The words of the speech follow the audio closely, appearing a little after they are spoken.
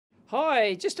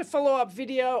Hi, just a follow-up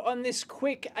video on this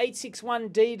quick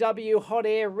 861DW hot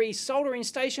air resoldering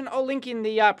station. I'll link in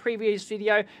the previous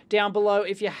video down below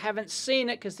if you haven't seen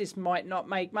it, because this might not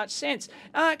make much sense.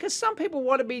 Because some people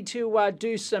wanted me to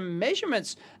do some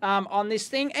measurements on this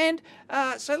thing, and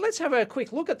so let's have a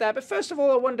quick look at that. But first of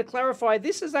all, I wanted to clarify,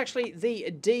 this is actually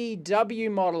the DW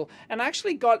model, and I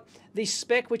actually got the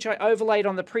spec which I overlaid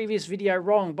on the previous video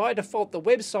wrong. By default, the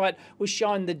website was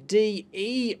showing the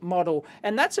DE model,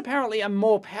 and that's apparently a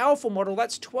more powerful model.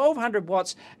 That's 1200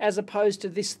 watts as opposed to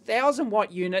this 1000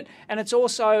 watt unit, and it's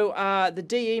also the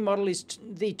DE model is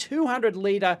the 200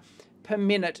 litre per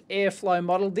minute airflow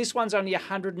model. This one's only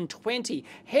 120.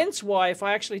 Hence why, if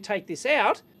I actually take this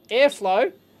out,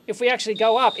 airflow, if we actually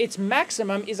go up, its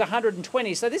maximum is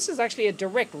 120. So this is actually a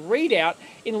direct readout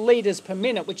in litres per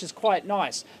minute, which is quite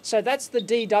nice. So that's the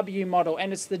DW model,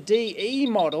 and it's the DE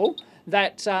model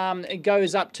that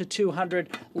goes up to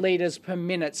 200 litres per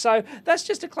minute. So that's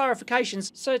just a clarification.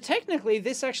 So technically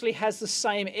this actually has the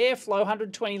same airflow,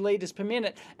 120 litres per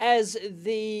minute, as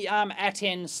the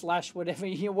Atten / whatever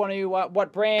you want to,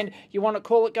 what brand you want to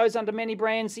call it, goes under many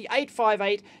brands, the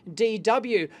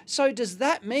 858DW. So does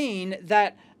that mean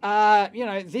that you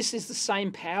know, this is the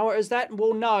same power as that?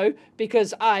 Well, no,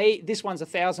 because this one's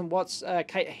 1000 watts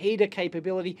heater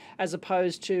capability as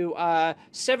opposed to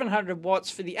 700 watts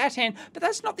for the Atten, but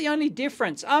that's not the only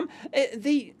difference. A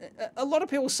lot of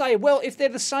people say, well, if they're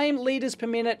the same litres per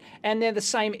minute and they're the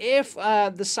same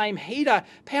the same heater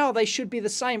power, they should be the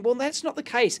same. Well, that's not the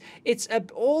case. It's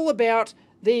all about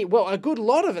a good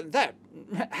lot of it, that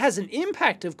has an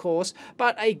impact, of course,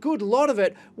 but a good lot of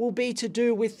it will be to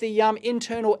do with the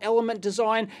internal element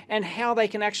design and how they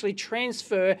can actually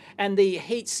transfer, and the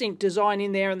heat sink design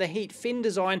in there and the heat fin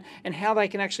design, and how they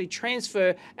can actually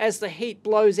transfer as the heat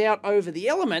blows out over the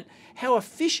element, how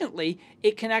efficiently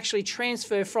it can actually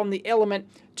transfer from the element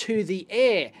to the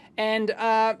air. And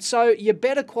so your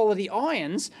better quality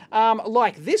irons,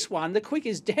 like this one, the Quick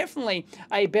is definitely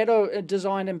a better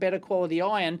designed and better quality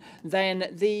iron than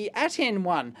the Atten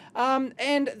one.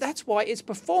 And that's why its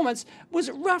performance was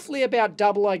roughly about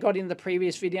double I got in the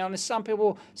previous video. And there's some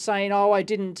people saying, oh, I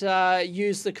didn't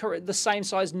use the same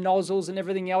size nozzles and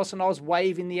everything else, and I was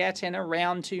waving the Atten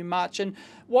around too much and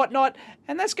whatnot.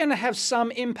 And that's going to have some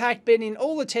impact, but in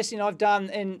all the testing I've done,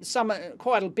 and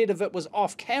quite a bit of it was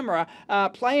off camera,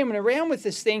 playing around with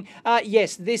this thing,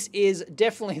 yes, this is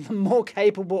definitely the more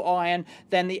capable iron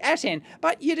than the Atten,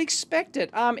 but you'd expect it.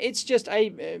 It's just a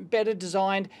better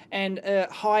designed and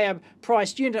higher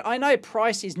priced unit. I know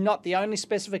price is not the only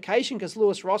specification, because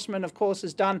Lewis Rossman, of course,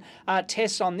 has done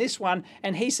tests on this one,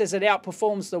 and he says it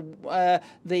outperforms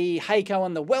the Heiko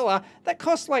and the Weller. That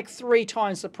costs like 3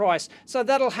 times the price. So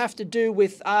that'll have to do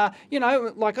with, you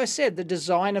know, like I said, the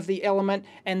design of the element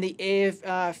and the air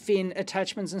fin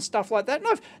attachments and stuff like that. And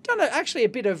I've done actually a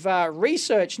bit of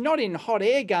research, not in hot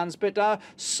air guns, but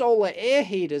solar air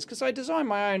heaters, because I designed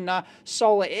my own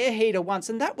solar air heater once,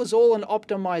 and that was all an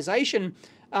optimization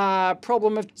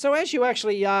problem. So as you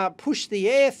actually push the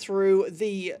air through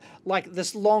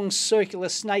this long circular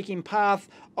snaking path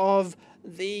of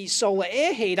the solar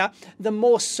air heater, the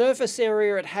more surface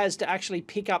area it has to actually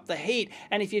pick up the heat.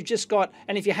 And if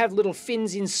if you have little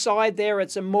fins inside there,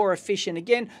 it's a more efficient,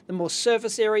 again, the more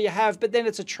surface area you have, but then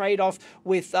it's a trade-off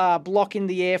with blocking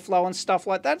the airflow and stuff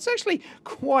like that. It's actually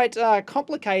quite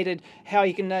complicated how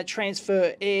you can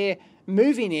transfer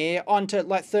moving air onto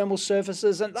like thermal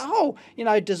surfaces, and the whole, you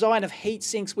know, design of heat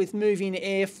sinks with moving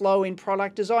airflow in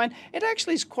product design. It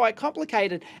actually is quite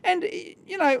complicated, and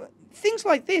you know, things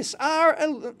like this are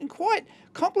quite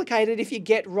complicated if you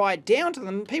get right down to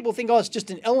them. People think, oh, it's just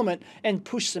an element and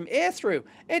push some air through.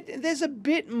 There's a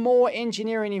bit more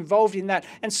engineering involved in that.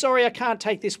 And sorry, I can't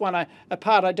take this one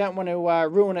apart. I don't want to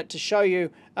ruin it to show you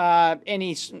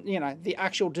the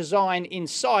actual design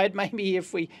inside. Maybe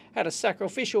if we had a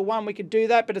sacrificial one, we could do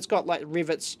that, but it's got like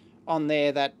rivets on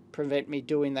there that prevent me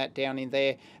doing that down in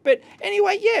there. But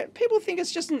anyway, yeah, people think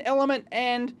it's just an element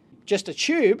and just a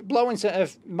tube blowing a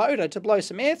motor to blow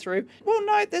some air through. Well,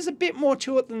 no, there's a bit more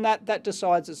to it than that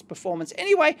decides its performance.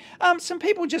 Anyway, some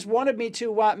people just wanted me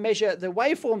to measure the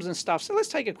waveforms and stuff, so let's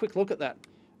take a quick look at that.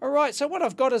 Alright, so what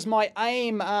I've got is my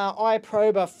AIM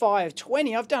I-Prober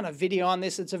 520. I've done a video on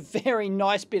this. It's a very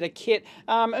nice bit of kit.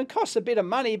 It costs a bit of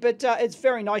money, but it's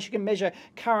very nice. You can measure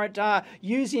current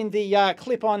using the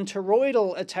clip-on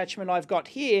toroidal attachment I've got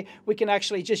here. We can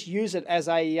actually just use it as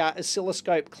a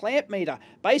oscilloscope clamp meter,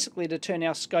 basically to turn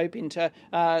our scope into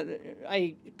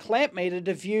a clamp meter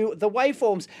to view the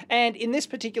waveforms. And in this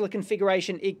particular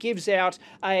configuration, it gives out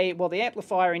the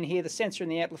amplifier in here, the sensor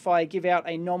and the amplifier give out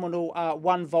a nominal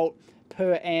 1 volt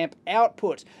per amp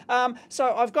output.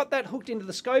 So I've got that hooked into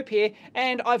the scope here,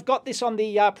 and I've got this on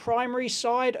the primary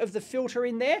side of the filter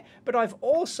in there, but I've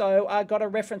also got a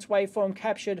reference waveform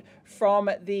captured from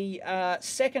the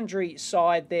secondary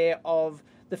side there of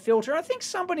the filter. I think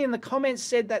somebody in the comments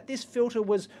said that this filter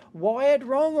was wired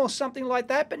wrong or something like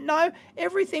that, but no,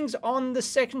 everything's on the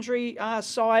secondary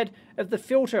side of the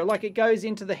filter, like it goes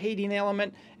into the heating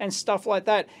element and stuff like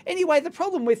that. Anyway, the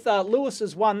problem with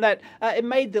Lewis's one, that it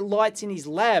made the lights in his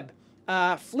lab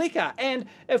flicker, and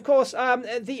of course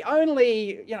the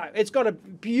only, it's got a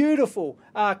beautiful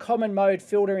common mode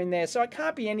filter in there, so it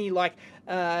can't be any like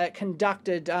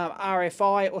conducted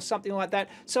RFI or something like that,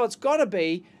 so it's got to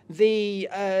be the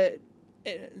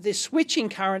switching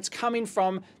currents coming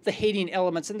from the heating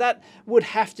elements, and that would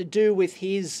have to do with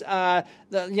his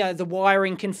the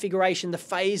wiring configuration, the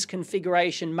phase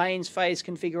configuration, mains phase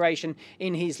configuration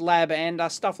in his lab, and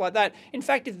stuff like that. In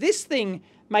fact, if this thing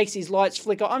makes his lights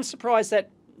flicker, I'm surprised that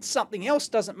something else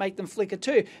doesn't make them flicker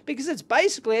too, because it's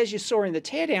basically, as you saw in the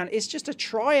teardown, it's just a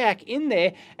triac in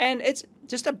there, and it's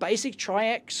just a basic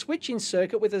triac switching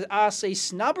circuit with an RC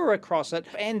snubber across it,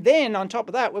 and then on top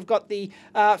of that we've got the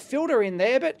filter in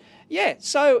there. But yeah,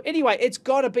 so anyway, it's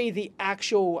got to be the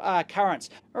actual currents.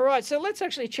 Alright, so let's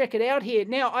actually check it out here.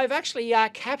 Now, I've actually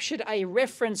captured a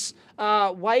reference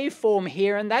waveform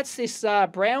here, and that's this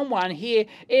brown one here.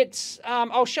 It's,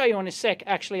 I'll show you in a sec,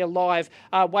 actually a live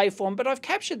waveform, but I've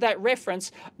captured that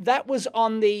reference. That was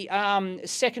on the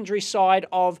secondary side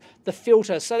of the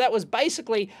filter, so that was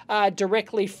basically directly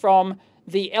from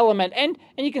the element, and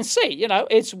you can see,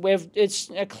 it's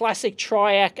a classic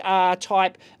triac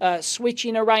type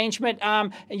switching arrangement.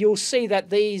 You'll see that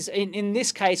these, in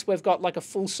this case, we've got like a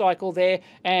full cycle there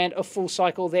and a full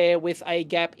cycle there with a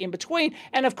gap in between,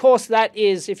 and of course that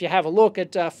is, if you have a look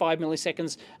at 5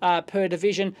 milliseconds per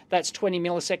division, that's 20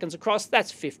 milliseconds across.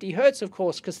 That's 50 hertz, of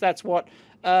course, because that's what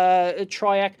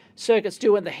triac circuits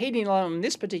do, and the heating element in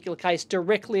this particular case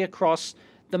directly across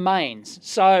the mains.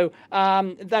 So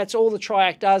that's all the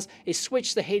triac does, is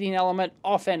switch the heating element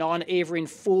off and on, either in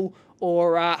full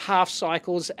or half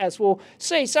cycles, as we'll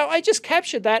see. So I just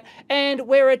captured that, and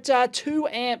we're at 2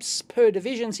 amps per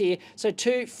divisions here. So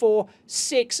 2, 4,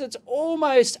 6, it's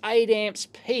almost 8 amps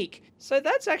peak. So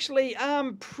that's actually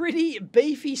pretty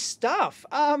beefy stuff.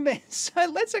 So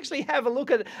let's actually have a look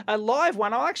at a live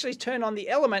one. I'll actually turn on the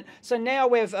element. So now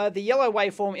we've the yellow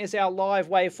waveform is our live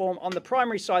waveform on the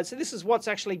primary side. So this is what's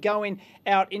actually going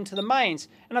out into the mains.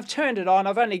 And I've turned it on.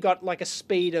 I've only got like a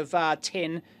speed of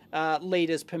 10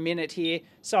 liters per minute here,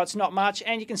 so it's not much.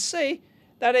 And you can see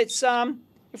that it's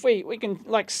if we can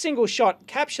like single shot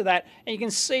capture that, and you can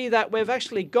see that we've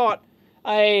actually got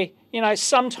a,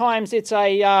 sometimes it's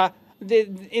a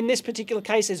in this particular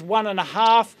case, there's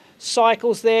 1.5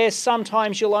 cycles there.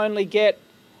 Sometimes you'll only get,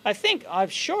 I'm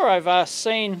sure I've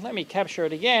seen, let me capture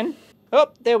it again. Oh,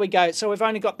 there we go. So we've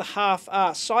only got the half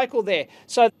cycle there.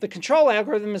 So the control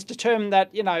algorithm has determined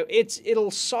that, it'll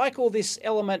cycle this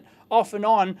element off and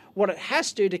on what it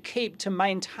has to keep to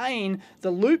maintain the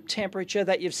loop temperature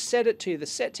that you've set it to, the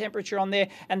set temperature on there,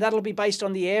 and that'll be based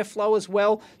on the airflow as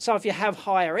well. So if you have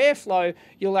higher airflow,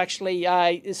 you'll actually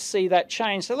see that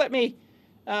change. So let me,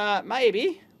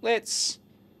 let's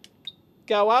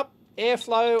go up,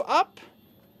 airflow up,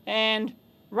 and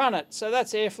run it. So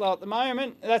that's airflow at the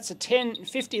moment. That's a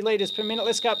 50 litres per minute.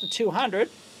 Let's go up to 200.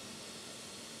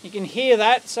 You can hear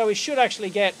that. So we should actually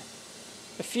get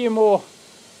a few more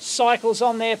cycles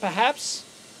on there perhaps.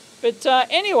 But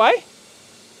anyway,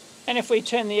 and if we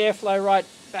turn the airflow right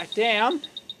back down,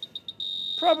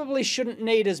 probably shouldn't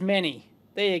need as many.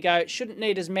 There you go. It shouldn't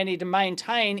need as many to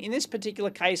maintain, in this particular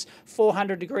case,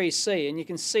 400 degrees C. And you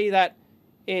can see that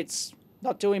it's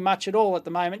not doing much at all at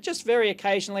the moment. Just very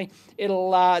occasionally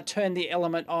it'll turn the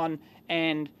element on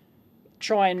and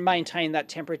try and maintain that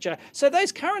temperature. So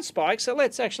those current spikes, so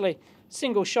let's actually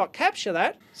single shot capture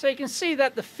that. So you can see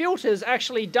that the filter's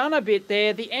actually done a bit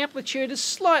there. The amplitude is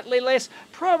slightly less,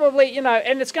 probably,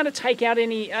 and it's going to take out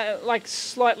any like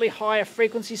slightly higher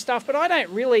frequency stuff, but I don't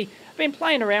really, I've been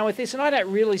playing around with this and I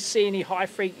don't really see any high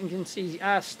frequency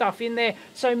stuff in there.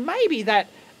 So maybe that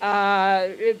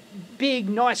big,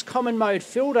 nice common mode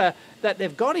filter that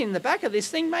they've got in the back of this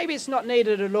thing, maybe it's not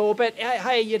needed at all, but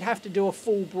hey, you'd have to do a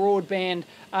full broadband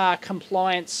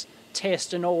compliance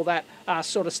test and all that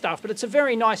sort of stuff. But it's a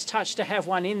very nice touch to have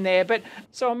one in there. But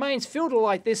so a mains filter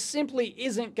like this simply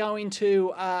isn't going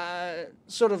to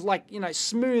sort of like,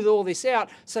 smooth all this out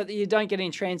so that you don't get any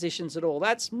transitions at all.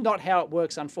 That's not how it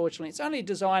works, unfortunately. It's only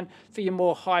designed for your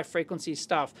more high frequency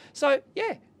stuff. So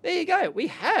yeah, There you go. We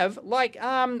have like 8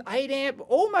 amp,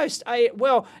 almost a,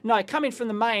 well, no, coming from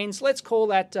the mains, let's call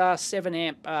that 7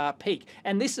 amp peak.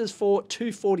 And this is for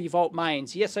 240 volt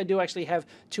mains. Yes, I do actually have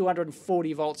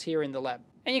 240 volts here in the lab.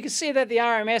 And you can see that the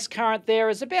RMS current there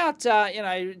is about,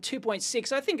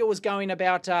 2.6. I think it was going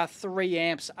about 3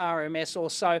 amps RMS or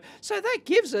so. So that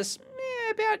gives us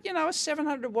about, a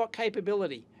 700 watt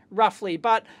capability, roughly.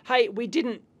 But hey, we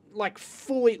didn't like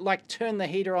fully turn the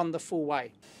heater on the full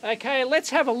way. Okay,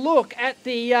 let's have a look at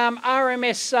the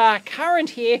RMS current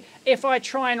here if I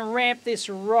try and ramp this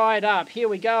right up. Here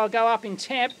we go, I'll go up in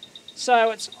temp.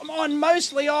 So it's on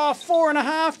mostly,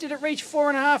 4.5. Did it reach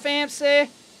 4.5 amps there?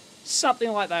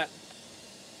 Something like that.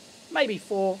 Maybe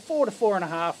 4 to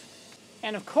 4.5.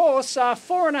 And of course,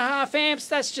 4.5 amps,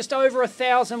 that's just over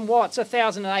 1,000 watts,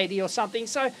 1,080 or something.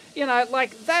 So,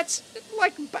 that's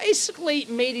basically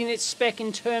meeting its spec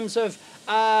in terms of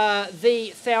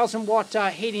the 1,000 watt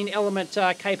heating element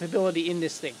capability in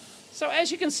this thing. So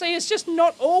as you can see, it's just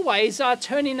not always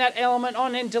turning that element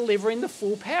on and delivering the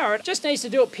full power. It just needs to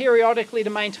do it periodically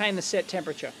to maintain the set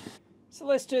temperature. So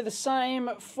let's do the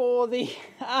same for the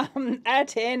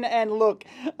Atten, and look,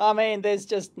 I mean, there's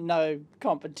just no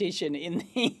competition in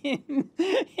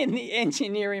the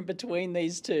engineering between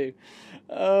these two.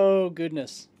 Oh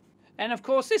goodness. And of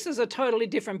course, this is a totally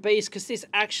different beast because this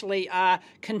actually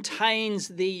contains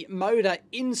the motor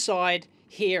inside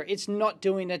here. It's not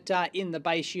doing it in the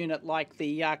base unit like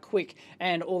the Quick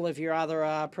and all of your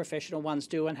other professional ones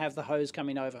do and have the hose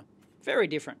coming over. Very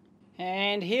different.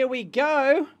 And here we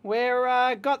go.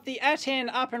 We're got the Atten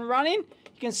up and running.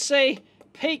 You can see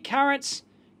peak currents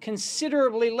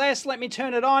considerably less. Let me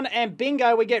turn it on and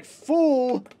bingo, we get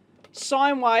full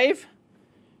sine wave.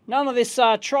 None of this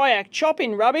triac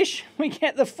chopping rubbish. We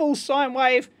get the full sine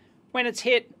wave when it's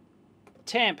hit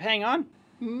temp. Hang on.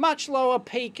 Much lower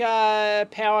peak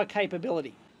power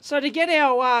capability. So to get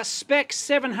our spec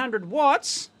 700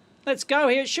 watts, let's go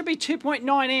here. It should be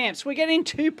 2.9 amps. We're getting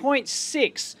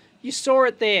 2.6. You saw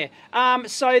it there.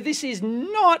 So this is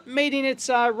not meeting its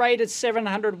rated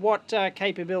 700 watt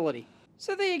capability.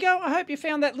 So there you go. I hope you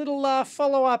found that little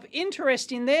follow-up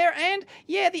interesting there. And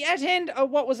yeah, the Atten,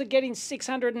 what was it, getting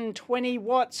 620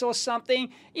 watts or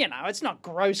something? It's not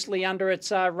grossly under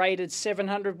its rated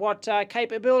 700 watt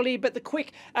capability, but the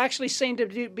Quick actually seemed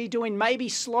to be doing maybe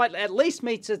slightly, at least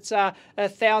meets its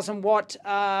 1,000 watt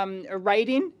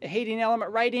rating, heating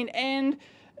element rating, and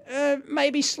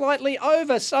maybe slightly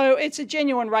over. So it's a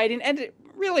genuine rating, and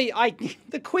really,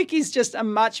 the Quick is just a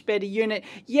much better unit.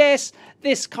 Yes,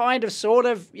 this kind of sort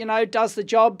of, does the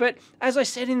job, but as I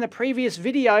said in the previous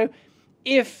video,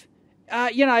 if, the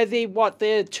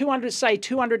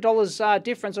 $200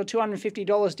 difference or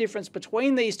 $250 difference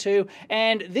between these two,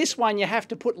 and this one you have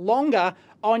to put longer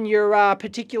on your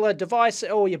particular device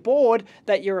or your board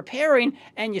that you're repairing,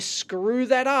 and you screw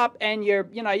that up, and you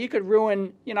could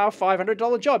ruin, a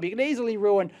 $500 job. You could easily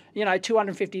ruin,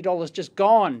 $250 just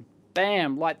gone.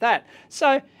 Bam, like that.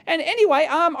 So, and anyway,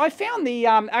 I found the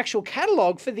actual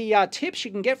catalog for the tips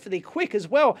you can get for the Quick as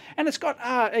well, and it's got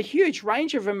a huge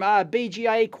range of them,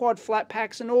 BGA, quad flat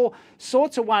packs, and all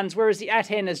sorts of ones, whereas the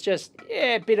Atten is just,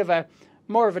 a bit of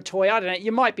more of a toy. I don't know,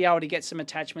 you might be able to get some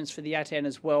attachments for the Atten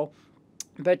as well.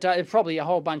 But probably a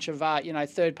whole bunch of,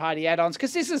 third-party add-ons,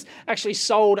 because this is actually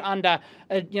sold under,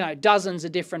 dozens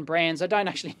of different brands. I don't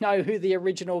actually know who the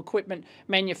original equipment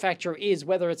manufacturer is,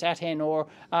 whether it's Atten or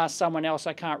someone else,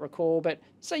 I can't recall. But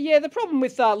so, yeah, the problem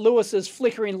with Lewis's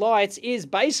flickering lights is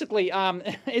basically,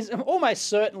 is almost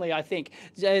certainly, I think,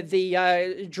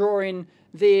 the drawing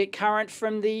the current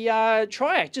from the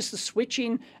triac, just the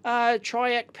switching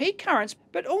triac peak currents.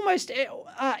 But almost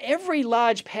every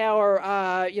large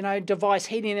power, device,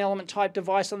 heating element type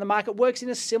device on the market works in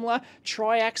a similar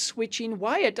triac switching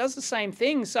way. It does the same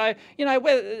thing. So,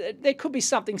 whether there could be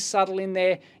something subtle in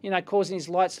there, causing his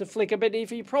lights to flicker. But if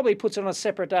he probably puts it on a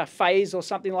separate phase or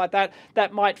something like that,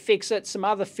 that might fix it. Some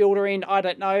other filtering, I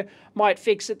don't know, might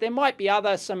fix it. There might be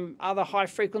some other high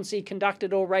frequency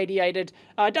conducted or radiated.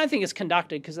 I don't think it's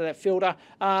conducted because of that filter.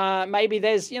 Maybe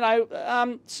there's,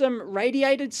 some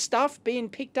radiated stuff being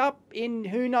picked up in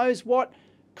who knows what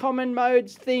common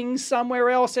modes things somewhere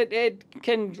else. It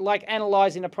can,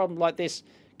 analysing a problem like this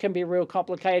can be real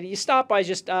complicated. You start by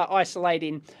just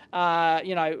isolating,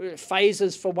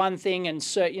 phases for one thing, and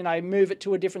move it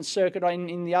to a different circuit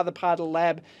in the other part of the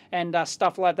lab and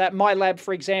stuff like that. My lab,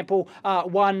 for example,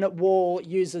 one wall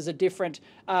uses a different.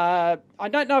 I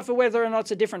don't know whether or not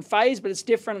it's a different phase, but it's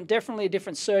definitely a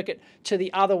different circuit to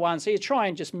the other one. So you try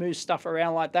and just move stuff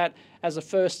around like that as a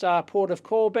first port of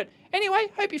call. But anyway,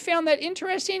 hope you found that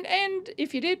interesting, and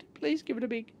if you did, please give it a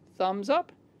big thumbs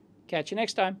up. Catch you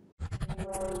next time.